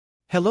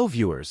Hello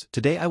viewers,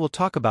 today I will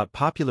talk about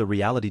popular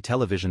reality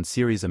television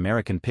series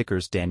American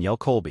Pickers Danielle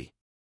Colby.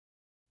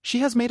 She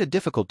has made a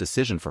difficult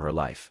decision for her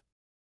life.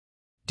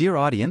 Dear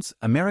audience,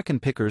 American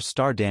Pickers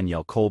star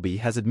Danielle Colby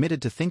has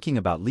admitted to thinking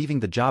about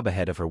leaving the job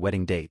ahead of her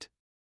wedding date.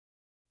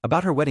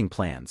 About her wedding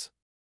plans.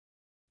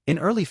 In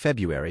early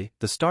February,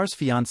 the star's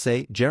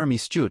fiancé, Jeremy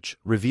Stuch,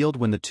 revealed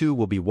when the two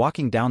will be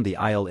walking down the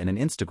aisle in an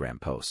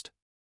Instagram post.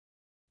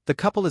 The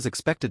couple is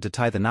expected to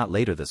tie the knot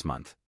later this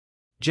month.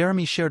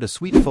 Jeremy shared a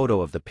sweet photo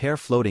of the pair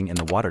floating in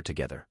the water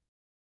together.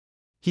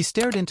 He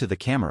stared into the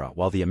camera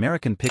while the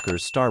American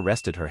Pickers star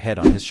rested her head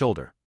on his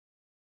shoulder.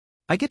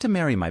 "I get to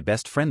marry my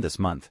best friend this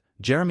month,"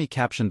 Jeremy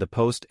captioned the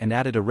post and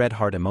added a red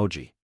heart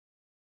emoji.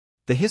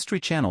 The History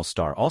Channel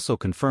star also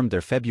confirmed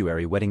their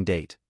February wedding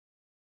date.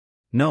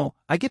 "No,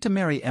 I get to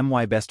marry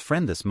my best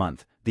friend this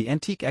month," the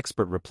antique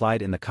expert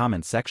replied in the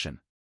comments section.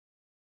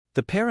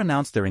 The pair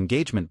announced their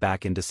engagement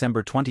back in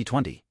December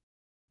 2020.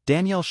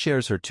 Danielle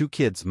shares her two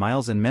kids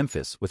Miles and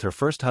Memphis with her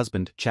first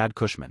husband, Chad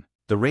Cushman.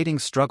 The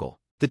ratings struggle.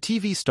 The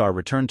TV star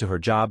returned to her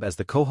job as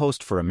the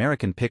co-host for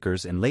American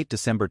Pickers in late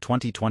December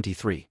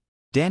 2023.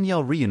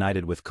 Danielle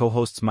reunited with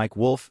co-hosts Mike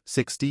Wolfe,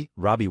 60,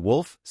 Robbie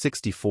Wolfe,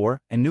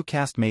 64, and new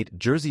castmate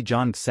Jersey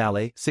John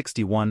Saleh,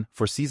 61,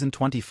 for season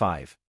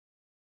 25.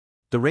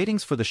 The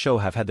ratings for the show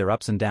have had their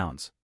ups and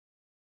downs.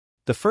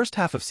 The first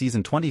half of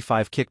season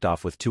 25 kicked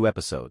off with 2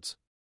 episodes.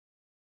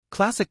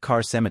 Classic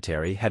Car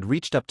Cemetery had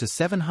reached up to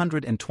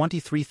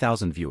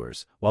 723,000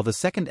 viewers, while the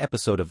second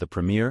episode of the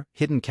premiere,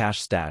 Hidden Cash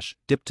Stash,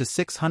 dipped to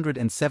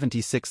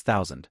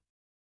 676,000.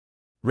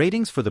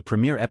 Ratings for the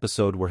premiere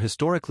episode were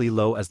historically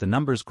low as the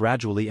numbers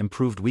gradually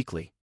improved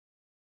weekly.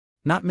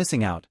 Not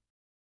missing out.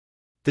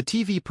 The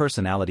TV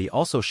personality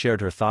also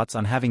shared her thoughts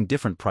on having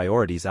different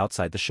priorities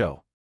outside the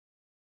show.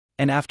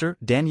 And after,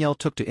 Danielle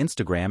took to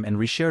Instagram and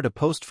reshared a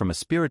post from a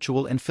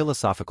spiritual and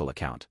philosophical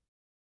account.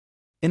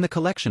 In the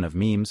collection of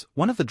memes,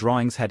 one of the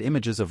drawings had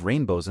images of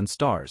rainbows and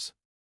stars.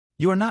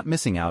 "You are not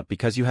missing out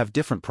because you have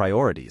different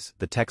priorities,"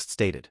 the text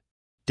stated.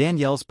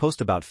 Danielle's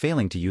post about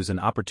failing to use an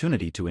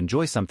opportunity to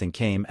enjoy something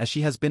came as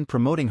she has been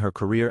promoting her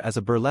career as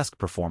a burlesque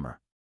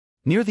performer.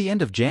 Near the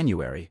end of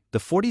January,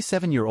 the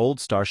 47-year-old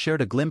star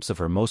shared a glimpse of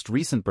her most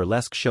recent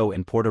burlesque show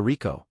in Puerto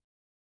Rico.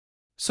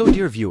 So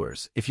dear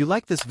viewers, if you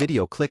like this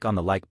video, click on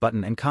the like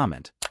button and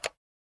comment.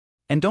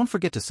 And don't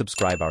forget to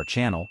subscribe our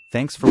channel.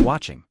 Thanks for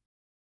watching.